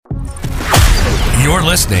You're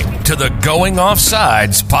listening to the Going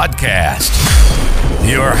Offsides podcast,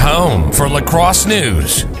 your home for lacrosse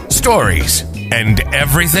news, stories, and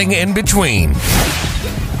everything in between.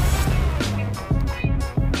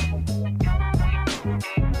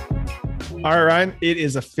 All right, Ryan, it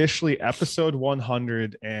is officially episode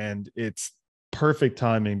 100, and it's perfect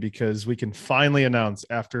timing because we can finally announce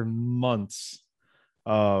after months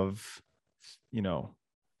of,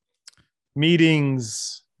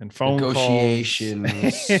 meetings and phone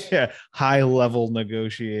negotiations, calls, high level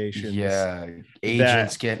negotiations. Yeah,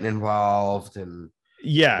 agents getting involved, and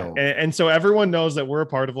and so everyone knows that we're a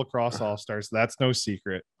part of Lacrosse All-Stars. That's no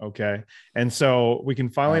secret. Okay. And so we can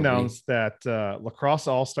finally announce that Lacrosse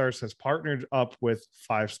All-Stars has partnered up with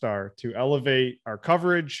 5-Star to elevate our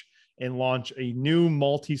coverage and launch a new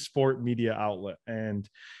multi-sport media outlet. And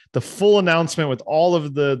the full announcement with all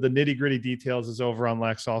of the nitty-gritty details is over on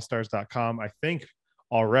laxallstars.com, I think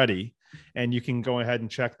already. And you can go ahead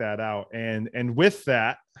and check that out. And with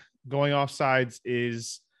that, Going Offsides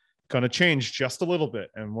is going to change just a little bit,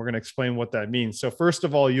 and we're going to explain what that means. So first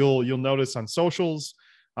of all, you'll notice on socials,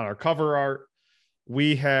 on our cover art,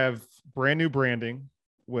 we have brand new branding,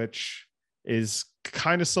 which is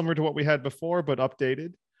kind of similar to what we had before, but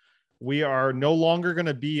updated. We are no longer going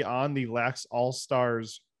to be on the Lax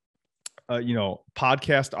All-Stars, podcast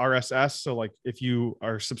RSS. So like if you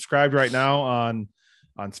are subscribed right now on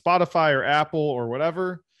Spotify or Apple or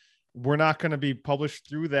whatever, we're not going to be published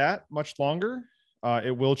through that much longer.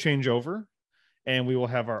 It will change over, and we will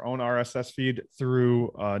have our own RSS feed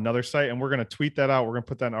through another site, and we're going to tweet that out. We're going to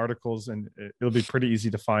put that in articles, and it'll be pretty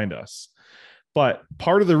easy to find us. But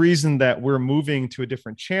part of the reason that we're moving to a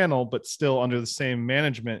different channel, but still under the same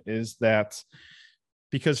management, is that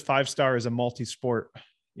because 5-Star is a multi-sport,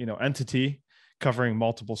 entity covering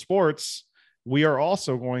multiple sports, we are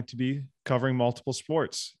also going to be covering multiple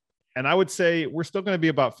sports. And I would say we're still going to be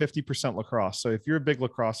about 50% lacrosse. So if you're a big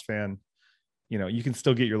lacrosse fan, you can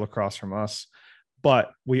still get your lacrosse from us,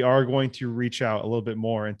 but we are going to reach out a little bit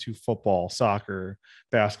more into football, soccer,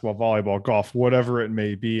 basketball, volleyball, golf, whatever it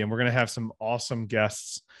may be. And we're going to have some awesome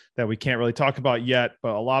guests that we can't really talk about yet,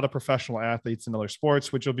 but a lot of professional athletes in other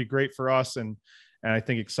sports, which will be great for us. And I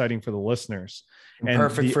think exciting for the listeners. And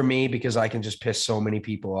perfect for me because I can just piss so many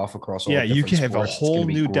people off across all you can have sports. A whole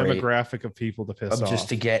new demographic of people to piss off. Just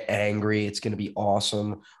to get angry. It's going to be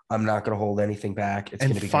awesome. I'm not going to hold anything back. It's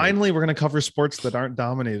going to be finally great. We're going to cover sports that aren't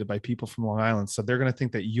dominated by people from Long Island. So they're going to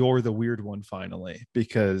think that you're the weird one finally,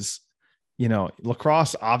 because,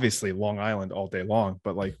 lacrosse, obviously Long Island all day long,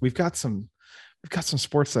 but like we've got some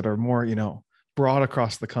sports that are more, broad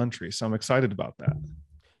across the country. So I'm excited about that.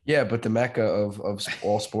 Yeah, but the mecca of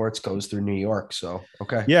all sports goes through New York. So,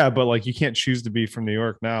 okay. Yeah, but like you can't choose to be from New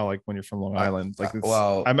York now, like when you're from Long Island. Like,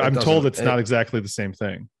 I'm told it's not exactly the same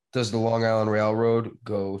thing. Does the Long Island Railroad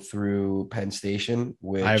go through Penn Station?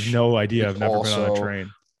 Which I have no idea. I've never been on a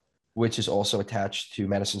train. Which is also attached to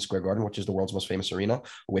Madison Square Garden, which is the world's most famous arena,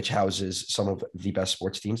 which houses some of the best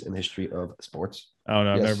sports teams in the history of sports. Oh,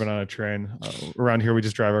 no, I've never been on a train. Around here, we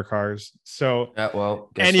just drive our cars. So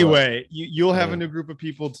anyway, you'll have a new group of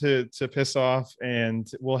people to piss off, and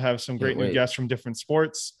we'll have some great new guests from different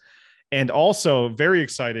sports. And also, very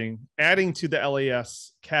exciting, adding to the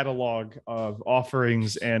LAS catalog of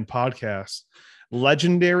offerings and podcasts,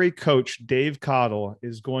 legendary coach Dave Cottle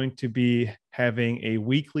is going to be having a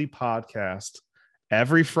weekly podcast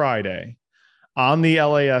every Friday on the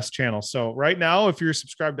LAS channel. So right now, if you're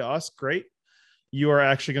subscribed to us, great. You are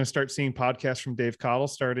actually going to start seeing podcasts from Dave Cottle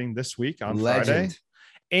starting this week on Friday.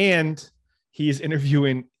 And he's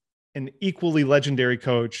interviewing an equally legendary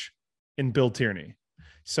coach in Bill Tierney.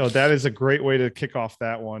 So that is a great way to kick off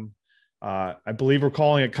that one. I believe we're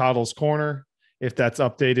calling it Cottle's Corner. If that's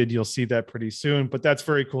updated, you'll see that pretty soon, but that's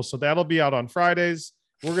very cool. So that'll be out on Fridays.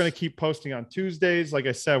 We're going to keep posting on Tuesdays. Like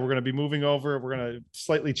I said, we're going to be moving over. We're going to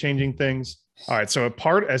slightly changing things. All right. So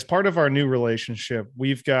as part of our new relationship,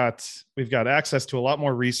 we've got access to a lot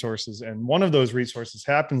more resources. And one of those resources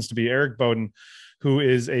happens to be Eric Bowden, who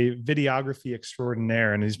is a videography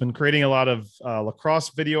extraordinaire. And he's been creating a lot of lacrosse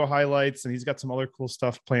video highlights, and he's got some other cool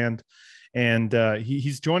stuff planned. And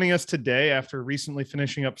he's joining us today after recently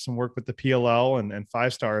finishing up some work with the PLL and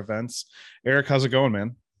 5-Star events. Eric, how's it going,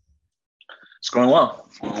 man? It's going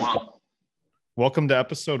well. Welcome to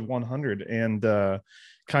episode 100 and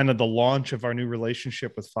kind of the launch of our new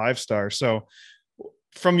relationship with 5-Star. So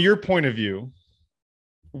from your point of view,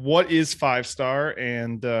 what is 5-Star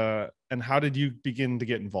and how did you begin to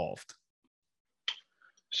get involved?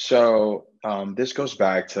 So this goes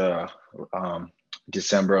back to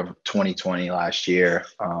December of 2020 last year,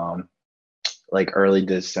 like early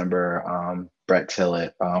December. Brett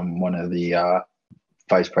Tillett, one of the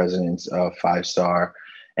vice presidents of Five Star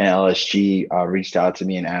and LSG reached out to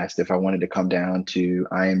me and asked if I wanted to come down to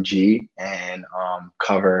IMG and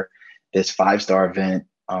cover this 5-star event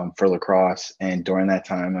for lacrosse. And during that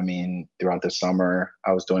time, I mean, throughout the summer,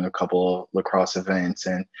 I was doing a couple of lacrosse events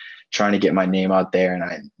and trying to get my name out there. And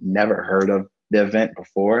I never heard of the event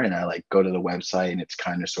before. And I like go to the website, and it's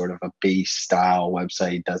kind of sort of a base style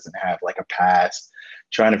website. It doesn't have like a past,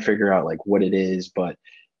 trying to figure out like what it is, but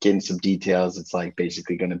getting some details. It's like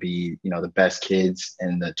basically going to be, you know, the best kids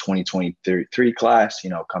in the 2023 class, you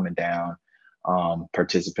know, coming down,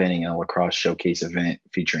 participating in a lacrosse showcase event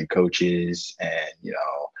featuring coaches. And, you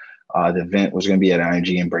know, the event was going to be at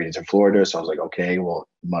IMG in Bradenton, Florida. So I was like, okay, well,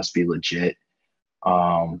 it must be legit.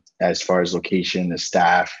 As far as location, the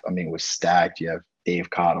staff, I mean, was stacked. You have Dave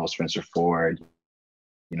Cottle, Spencer Ford,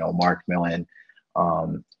 you know, Mark Millen,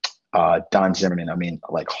 Don Zimmerman. I mean,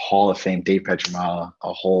 like Hall of Fame, Dave Petramala,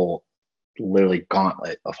 a whole literally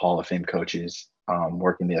gauntlet of Hall of Fame coaches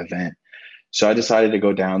working the event. So I decided to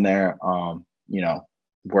go down there, you know,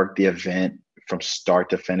 work the event from start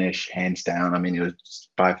to finish, hands down. I mean, it was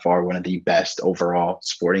by far one of the best overall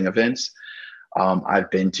sporting events I've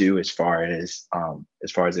been to, as far as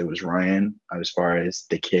it was ran, as far as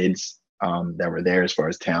the kids that were there, as far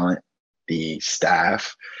as talent, the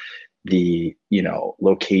staff, the, you know,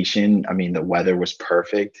 location. I mean, the weather was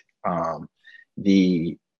perfect.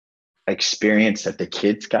 The experience that the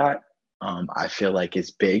kids got, I feel like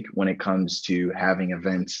is big when it comes to having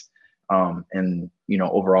events and, you know,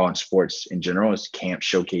 overall in sports in general. Is camp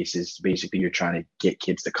showcases. Basically, you're trying to get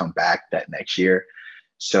kids to come back that next year.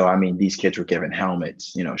 So, I mean, these kids were given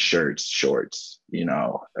helmets, you know, shirts, shorts, you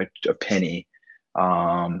know, a penny,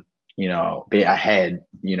 you know, a head,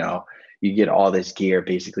 you know, you get all this gear.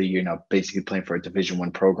 Basically, you know, basically playing for a Division I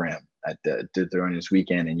program at during this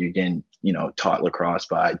weekend, and you're getting, you know, taught lacrosse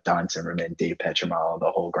by Don Zimmerman, Dave Petramala,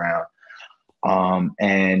 the whole ground.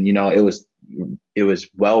 And, you know, it was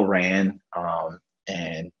well ran.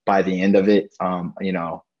 And by the end of it, you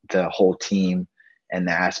know, the whole team and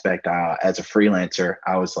the aspect, as a freelancer,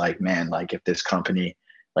 I was like, man, like if this company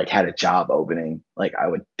like had a job opening, like I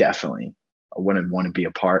would definitely, I wouldn't want to be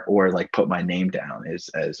a part, or like put my name down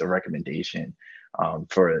as a recommendation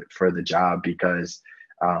for the job, because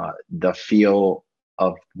the feel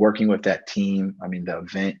of working with that team, I mean, the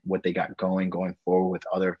event, what they got going forward with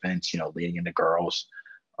other events, you know, leading into girls,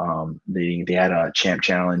 they had a champ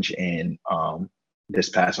challenge in this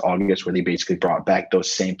past August, where they basically brought back those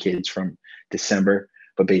same kids from December,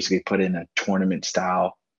 but basically put in a tournament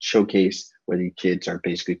style showcase where the kids are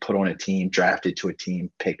basically put on a team, drafted to a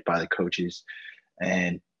team, picked by the coaches,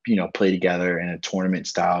 and, you know, play together in a tournament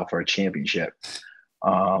style for a championship.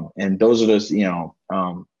 And those are those, you know,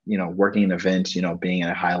 working in events, you know, being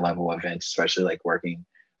at high level events, especially like working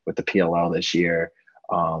with the PLL this year,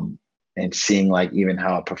 and seeing like even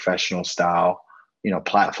how a professional style, you know,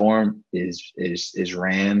 platform is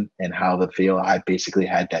ran, and how the field, I basically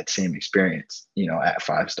had that same experience, you know, at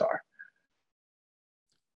 5-star.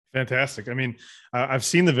 Fantastic. I mean, I've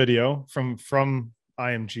seen the video from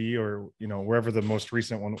IMG, or, you know, wherever the most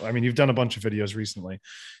recent one. I mean, you've done a bunch of videos recently,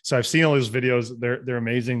 so I've seen all those videos. They're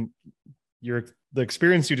amazing. The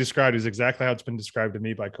experience you described is exactly how it's been described to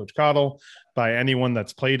me by Coach Cottle, by anyone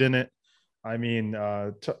that's played in it. I mean,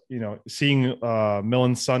 you know, seeing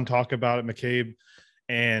Millen's son talk about it, McCabe,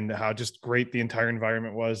 and how just great the entire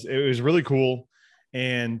environment was. It was really cool.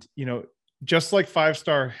 And, you know, just like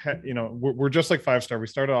 5-star, you know, we're just like 5-star. We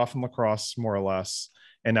started off in lacrosse more or less,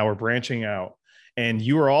 and now we're branching out. And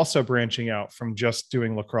you are also branching out from just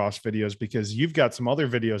doing lacrosse videos, because you've got some other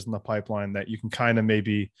videos in the pipeline that you can kind of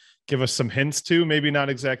maybe give us some hints to, maybe not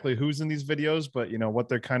exactly who's in these videos, but, you know, what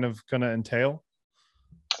they're kind of going to entail.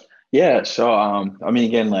 Yeah. So, I mean,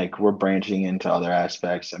 again, like we're branching into other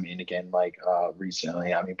aspects. I mean, again, like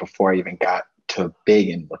recently, I mean, before I even got to big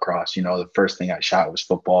in lacrosse, you know, the first thing I shot was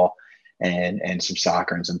football and some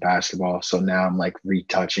soccer and some basketball. So now I'm like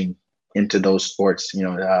retouching into those sports. You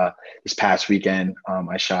know, this past weekend,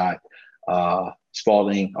 I shot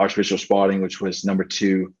Spalding, Archbishop Spalding, which was number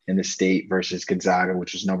 2 in the state, versus Gonzaga,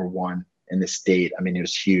 which was number 1 in the state. I mean, it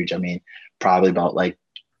was huge. I mean, probably about like,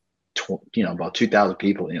 you know, about 2,000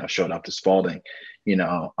 people, you know, showed up to Spalding, you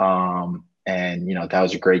know, and, you know, that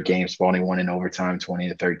was a great game. Spalding won in overtime,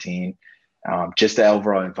 20-13. Just the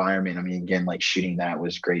overall environment. I mean, again, like shooting that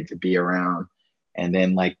was great to be around. And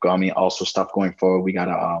then like, I mean, also stuff going forward, we got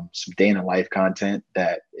some day in the life content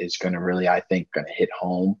that is going to really, I think, going to hit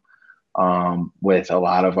home with a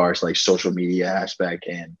lot of our like social media aspect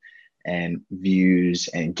and views,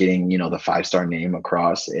 and getting, you know, the 5-star name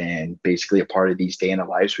across. And basically a part of these day in the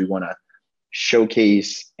lives, we want to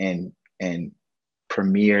showcase and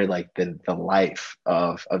premiere like the life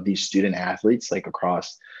of these student athletes like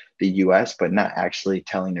across the US, but not actually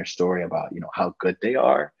telling their story about, how good they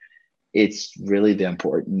are. It's really the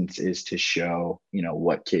importance is to show,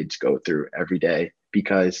 what kids go through every day,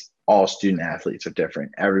 because all student athletes are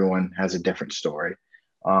different. Everyone has a different story.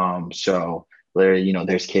 So literally,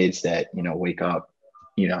 there's kids that, wake up,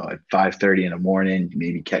 at 5:30 in the morning,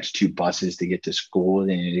 maybe catch 2 buses to get to school,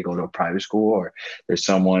 and you go to a private school. Or there's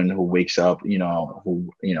someone who wakes up,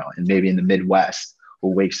 and maybe in the Midwest, who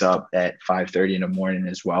wakes up at 5:30 in the morning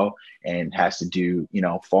as well and has to do,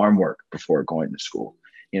 farm work before going to school.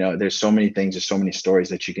 There's so many things, there's so many stories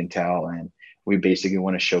that you can tell. And we basically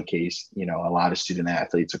want to showcase, a lot of student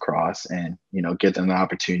athletes across and, give them the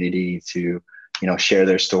opportunity to, share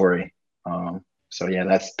their story. So yeah,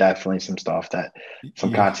 that's definitely some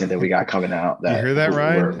content that we got coming out. That you hear that,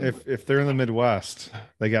 Ryan? If they're in the Midwest,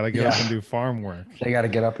 they got to get up and do farm work. They got to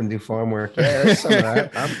get up and do farm work. Yeah, that's some of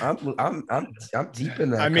that. I'm deep in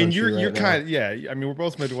that. I mean, you're kind of, yeah. I mean, we're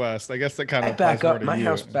both Midwest. I guess that kind of back up. My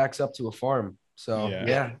house backs up to a farm. So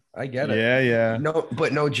yeah, I get it. Yeah.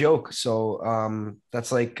 No joke. So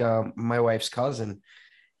that's like my wife's cousin.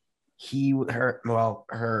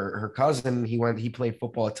 Her cousin, he played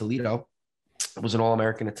football at Toledo, was an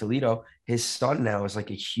All-American at Toledo. His son now is like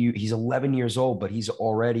he's 11 years old, but he's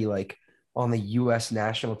already like on the US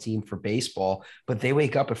national team for baseball. But they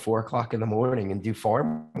wake up at 4:00 in the morning and do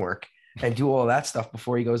farm work and do all that stuff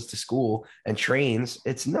before he goes to school and trains.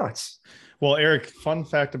 It's nuts. Well, Eric, fun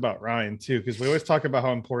fact about Ryan too, because we always talk about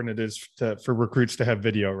how important it is for recruits to have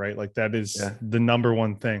video, right? Like that is the number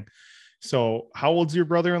one thing. So how old's your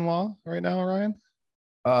brother-in-law right now, Ryan?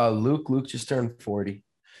 Luke just turned 40.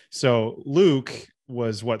 So Luke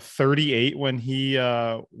was 38 when he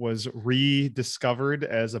was rediscovered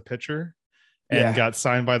as a pitcher and got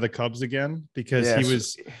signed by the Cubs again, because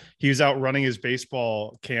he was out running his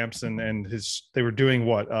baseball camps and they were doing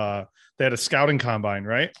they had a scouting combine,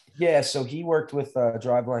 right? Yeah. So he worked with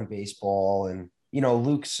Driveline Baseball, and,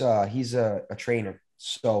 Luke's he's a trainer.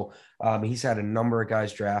 So he's had a number of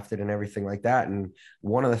guys drafted and everything like that. And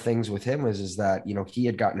one of the things with him is that, he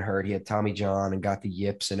had gotten hurt. He had Tommy John and got the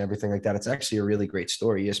yips and everything like that. It's actually a really great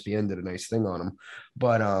story. ESPN did a nice thing on him,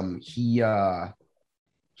 but he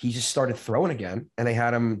just started throwing again,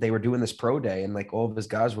 and they were doing this pro day, and like all of his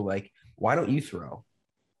guys were like, why don't you throw?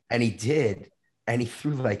 And he did. And he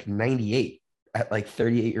threw like 98 at like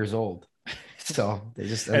 38 years old. So they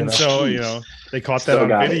just they caught that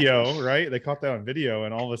on video, right? They caught that on video,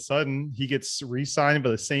 and all of a sudden he gets re-signed by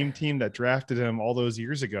the same team that drafted him all those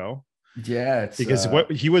years ago. Yeah, because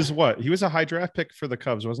he was a high draft pick for the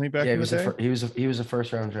Cubs, wasn't he? Back in the day? He was a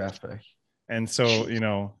first round draft pick. And so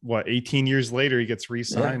 18 years later he gets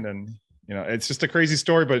re-signed, and it's just a crazy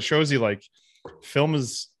story, but it shows you like film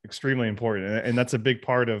is extremely important, and that's a big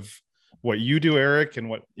part of what you do, Eric, and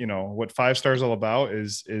what Five Star is all about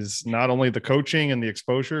is not only the coaching and the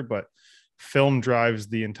exposure, but film drives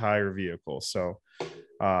the entire vehicle. So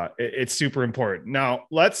it's super important. Now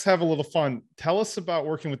let's have a little fun. Tell us about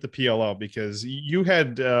working with the PLL, because you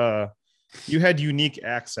had unique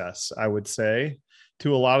access, I would say,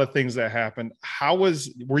 to a lot of things that happened.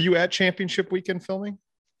 Were you at championship weekend filming?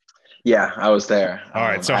 Yeah, I was there. All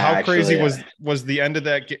right. So how crazy was the end of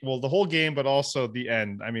that game? Well, the whole game, but also the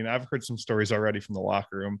end. I mean, I've heard some stories already from the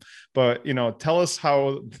locker room, but tell us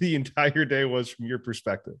how the entire day was from your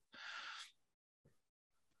perspective.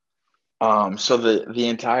 So the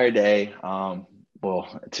entire day,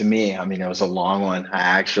 well, to me, I mean, it was a long one. I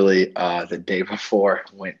actually, the night before,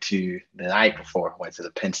 went to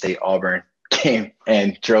the Penn State Auburn game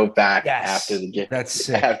and drove back after the game. That's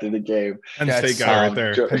sick. After the game. Penn State guy right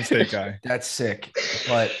there. Penn State guy. That's sick.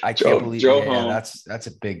 But I can't believe that's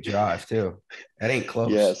a big drive too. That ain't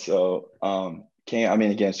close. Yeah. So went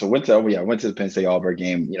to the Penn State Auburn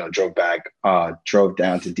game, drove back, drove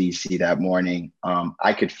down to DC that morning.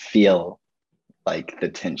 I could feel like the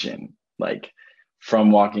tension, like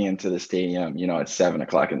from walking into the stadium, at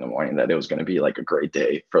 7:00 in the morning, that it was going to be like a great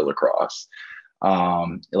day for lacrosse.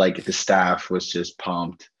 Like the staff was just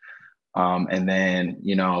pumped. And then,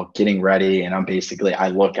 getting ready, and I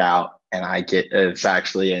look out and it's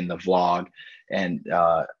actually in the vlog, and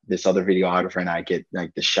this other videographer and I get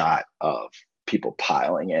like the shot of people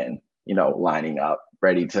piling in, lining up,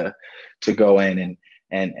 ready to go in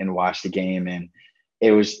and watch the game. And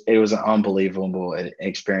it was an unbelievable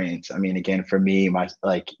experience. I mean, again, for me,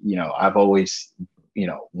 I've always,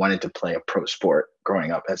 wanted to play a pro sport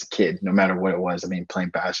growing up as a kid, no matter what it was. I mean, playing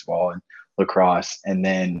basketball and lacrosse. And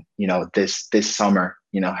then, this summer,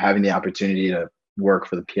 having the opportunity to work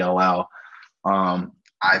for the PLL,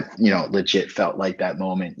 I, legit felt like that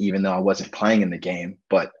moment, even though I wasn't playing in the game,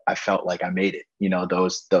 but I felt like I made it,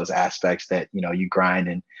 those aspects that, you grind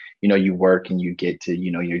and, you work and you get to,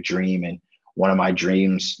 your dream. And one of my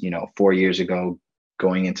dreams, 4 years ago,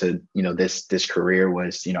 going into, this career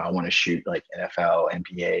was, I want to shoot like NFL,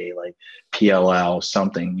 NBA, like PLL,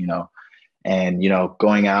 something, and,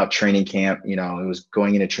 going out training camp, it was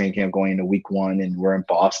going into training camp, going into week 1, and we're in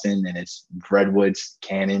Boston and it's Redwoods,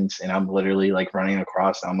 Cannons. And I'm literally like running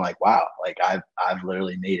across. I'm like, wow, like I've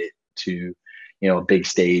literally made it to, a big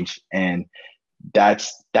stage. And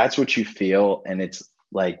that's what you feel. And it's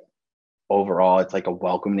like, overall, it's like a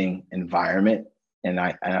welcoming environment. And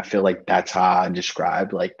I feel like that's how I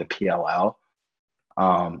describe like the PLL.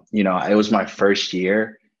 It was my first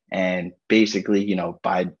year. And basically,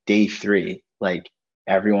 by day 3, like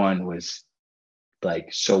everyone was like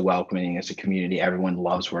so welcoming as a community. Everyone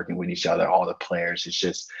loves working with each other, all the players. It's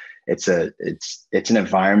just, it's an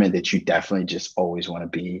environment that you definitely just always want to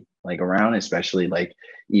be like around, especially like,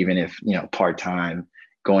 even if, part-time,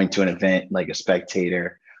 going to an event, like a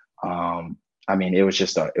spectator. I mean, it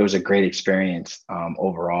was a great experience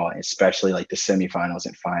overall, especially like the semifinals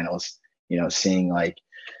and finals, seeing like,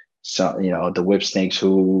 so, the Whip Snakes,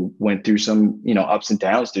 who went through some, ups and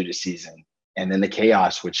downs through the season, and then the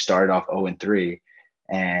Chaos, which started off 0-3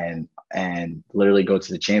 and literally go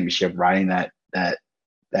to the championship, riding that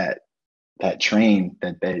train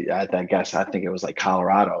that I guess, I think it was like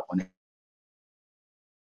Colorado when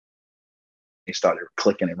they started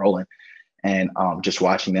clicking and rolling, and just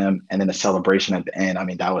watching them, and then the celebration at the end. I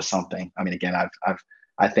mean, that was something. I mean, again,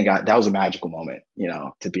 I think that was a magical moment,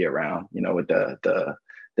 to be around, with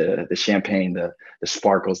the champagne, the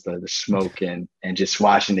sparkles, the smoke, and just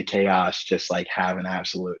watching the Chaos just like have an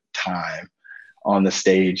absolute time on the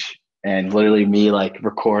stage, and literally me like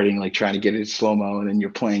recording, like trying to get it in slow-mo, and then you're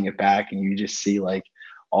playing it back and you just see like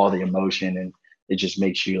all the emotion, and it just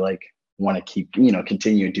makes you like want to keep,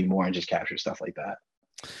 continue and do more and just capture stuff like that.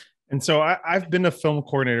 And so I've been a film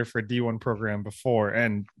coordinator for a D1 program before,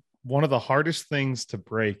 and one of the hardest things to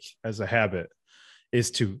break as a habit is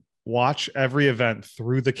to watch every event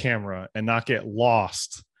through the camera and not get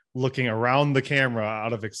lost looking around the camera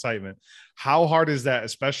out of excitement. How hard is that?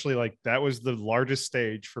 Especially like that was the largest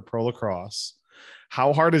stage for pro lacrosse.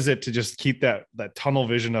 How hard is it to just keep that tunnel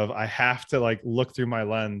vision of I have to like look through my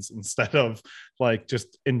lens instead of like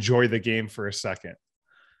just enjoy the game for a second?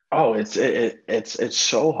 Oh, it's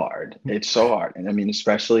so hard. It's so hard. And I mean,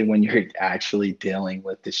 especially when you're actually dealing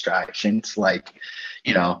with distractions, like,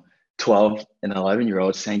 12 and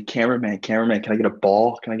 11-year-olds saying, cameraman, can I get a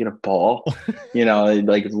ball? Can I get a ball?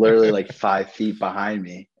 Like literally like 5 feet behind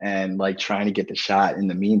me, and like trying to get the shot. In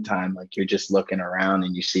the meantime, like you're just looking around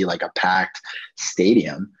and you see like a packed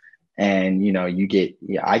stadium, and I get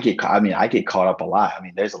caught up a lot. I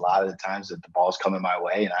mean, there's a lot of the times that the ball's coming my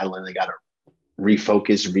way and I literally got to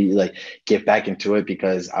refocus, like get back into it,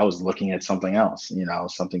 because I was looking at something else,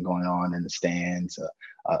 something going on in the stands,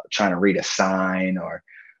 trying to read a sign or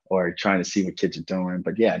trying to see what kids are doing.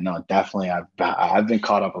 But yeah, no, definitely I've been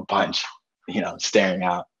caught up a bunch, staring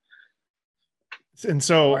out. And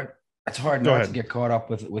so it's hard not to get caught up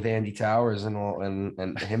with Andy Towers and all,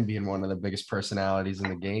 and him being one of the biggest personalities in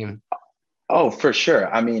the game. Oh, for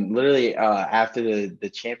sure. I mean, literally, after the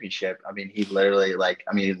championship, I mean, he literally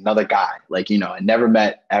another guy, like, I never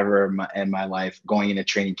met ever in my life, going into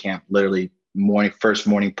training camp, literally first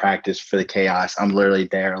morning practice for the Chaos. I'm literally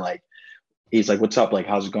there. Like, he's like, what's up? Like,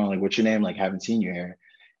 how's it going? Like, what's your name? Like, haven't seen you here.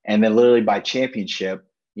 And then literally by championship,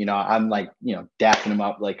 I'm like, dapping him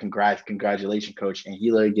up, like, congratulations, coach. And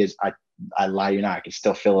he literally gives, I lie you not, I can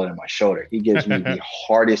still feel it in my shoulder. He gives me the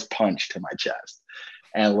hardest punch to my chest.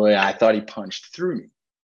 And literally, I thought he punched through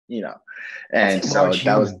me, and so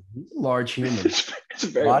that was he's a large human. It's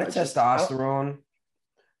a lot of testosterone,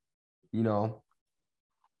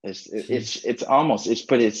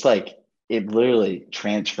 It's like it literally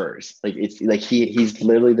transfers. Like it's like he's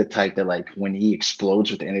literally the type that, like, when he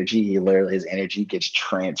explodes with energy, his energy gets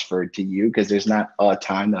transferred to you, because there's not a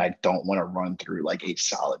time that I don't want to run through like a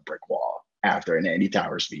solid brick wall after an Andy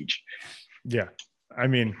Towers speech. Yeah, I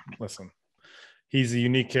mean, listen. He's a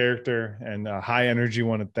unique character and a high energy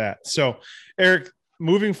one at that. So, Eric,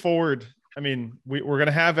 moving forward, I mean, we're going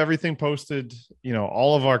to have everything posted.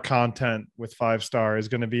 All of our content with 5-Star is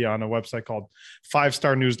going to be on a website called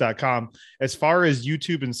 5starnews.com. As far as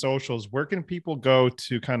YouTube and socials, where can people go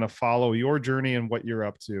to kind of follow your journey and what you're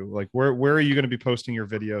up to? Like, where are you going to be posting your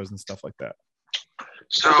videos and stuff like that?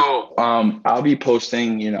 So I'll be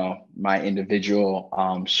posting, my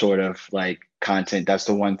individual sort of like content. That's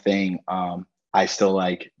the one thing I still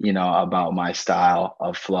like, about my style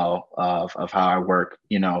of flow of how I work,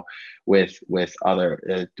 with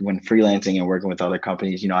other, when freelancing and working with other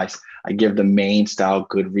companies, I give the main style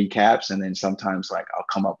good recaps. And then sometimes like I'll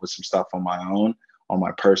come up with some stuff on my own, on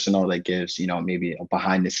my personal, that gives, maybe a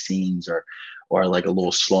behind the scenes or like a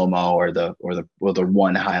little slow-mo or the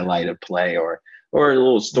one highlighted play or a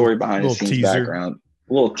little story behind the scenes teaser. Background,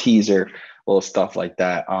 a little teaser, little stuff like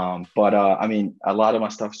that. But I mean, a lot of my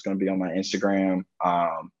stuff is going to be on my Instagram.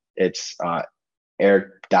 It's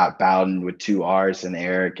Eric.Bowden with 2 R's and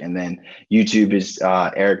Eric. And then YouTube is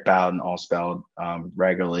Eric Bowden, all spelled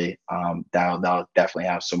regularly. That'll definitely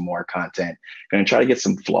have some more content. Going to try to get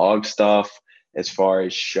some vlog stuff as far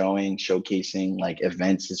as showcasing like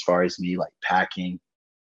events, as far as me like packing,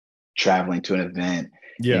 traveling to an event,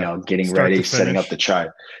 getting start ready, setting up the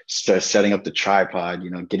tripod,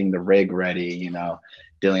 getting the rig ready,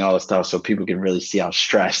 doing all the stuff so people can really see how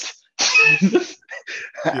stressed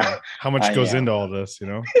how much goes into all this,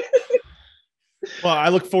 Well, I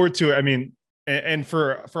look forward to it. I mean, and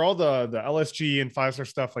for all the LSG and 5-star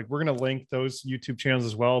stuff, like we're going to link those YouTube channels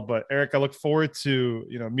as well. But Eric, I look forward to,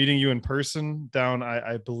 meeting you in person down.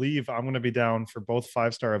 I believe I'm going to be down for both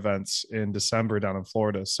 5-star events in December down in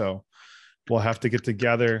Florida. So we'll have to get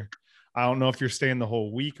together. I don't know if you're staying the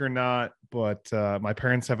whole week or not, but my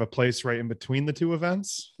parents have a place right in between the 2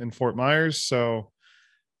 events in Fort Myers. So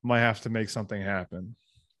might have to make something happen.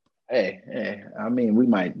 Hey, I mean, we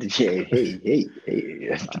might. Hey.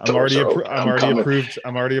 I'm already approved.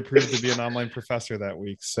 I'm already approved to be an online professor that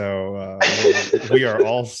week, so we are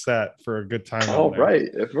all set for a good time. All right,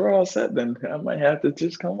 if we're all set, then I might have to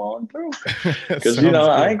just come on through because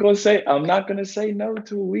I'm not gonna say no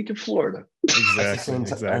to a week in Florida. Exactly.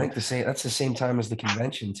 I think that's the same time as the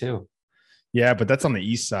convention too. Yeah, but that's on the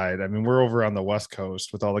east side. I mean, we're over on the west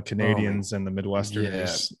coast with all the Canadians and the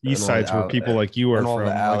Midwesterners. Yeah, east side's where people like you are from,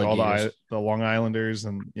 like all the Long Islanders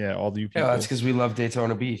and all the people. Yeah, that's because we love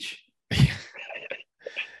Daytona Beach.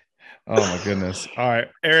 Oh my goodness! All right,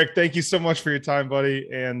 Eric, thank you so much for your time, buddy.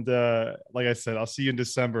 And like I said, I'll see you in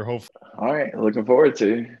December. Hopefully. All right, looking forward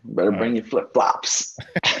to it. Better bring your flip flops.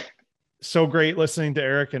 So great listening to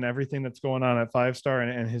Eric and everything that's going on at 5-star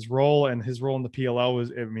and his role in the PLL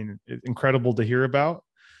was, incredible to hear about.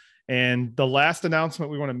 And the last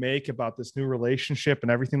announcement we want to make about this new relationship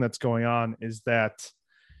and everything that's going on is that,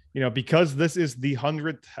 because this is the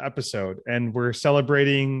 100th episode and we're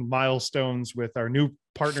celebrating milestones with our new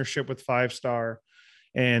partnership with 5-star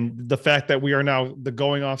and the fact that we are now the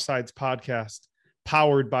Going Offsides podcast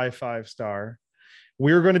powered by 5-star.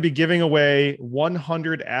 We're going to be giving away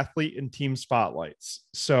 100 athlete and team spotlights.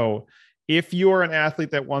 So if you are an athlete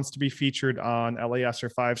that wants to be featured on LAS or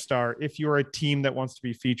 5-star, if you're a team that wants to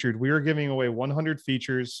be featured, we are giving away 100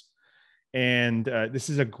 features. And this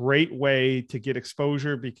is a great way to get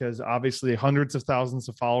exposure because obviously hundreds of thousands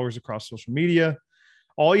of followers across social media.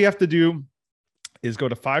 All you have to do is go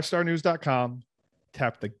to 5starnews.com,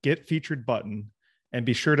 tap the Get Featured button, and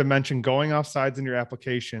be sure to mention Going Offsides in your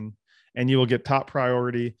application. And you will get top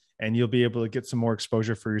priority and you'll be able to get some more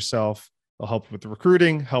exposure for yourself. It'll help with the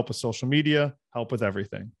recruiting, help with social media, help with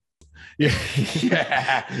everything.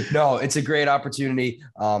 Yeah. No, it's a great opportunity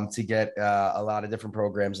to get a lot of different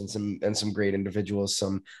programs and some great individuals,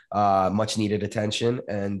 some much needed attention.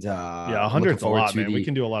 And 100's a lot, man. We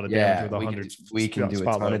can do a lot of damage with 100. We can do a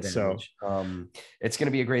ton of damage. So it's going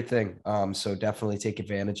to be a great thing. So definitely take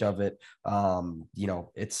advantage of it.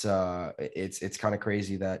 It's kind of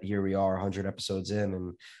crazy that here we are 100 episodes in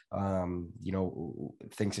and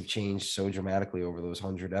things have changed so dramatically over those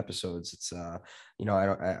 100 episodes. It's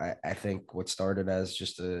I think what started as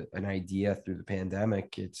just an idea through the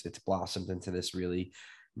pandemic, it's blossomed into this really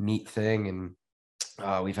neat thing.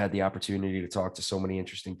 And we've had the opportunity to talk to so many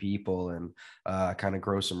interesting people and kind of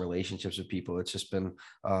grow some relationships with people. It's just been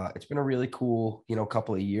it's been a really cool,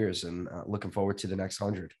 couple of years and looking forward to the next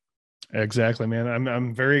 100. Exactly, man.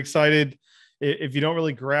 I'm very excited. If you don't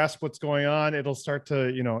really grasp what's going on, it'll start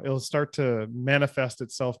to manifest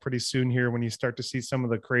itself pretty soon here when you start to see some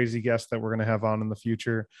of the crazy guests that we're going to have on in the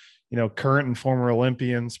future, current and former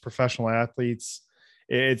Olympians, professional athletes.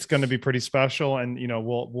 It's going to be pretty special. And,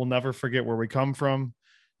 we'll never forget where we come from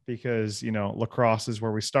because, lacrosse is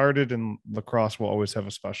where we started and lacrosse will always have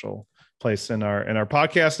a special place in our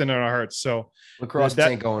podcast and in our hearts. So lacrosse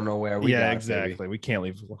ain't going nowhere. Exactly. We can't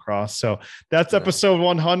leave lacrosse. So that's episode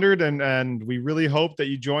 100. And we really hope that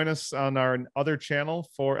you join us on our other channel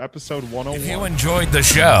for episode 101. If you enjoyed the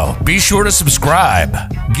show, be sure to subscribe,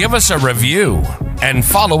 give us a review, and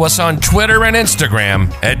follow us on Twitter and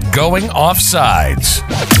Instagram at Going Offsides.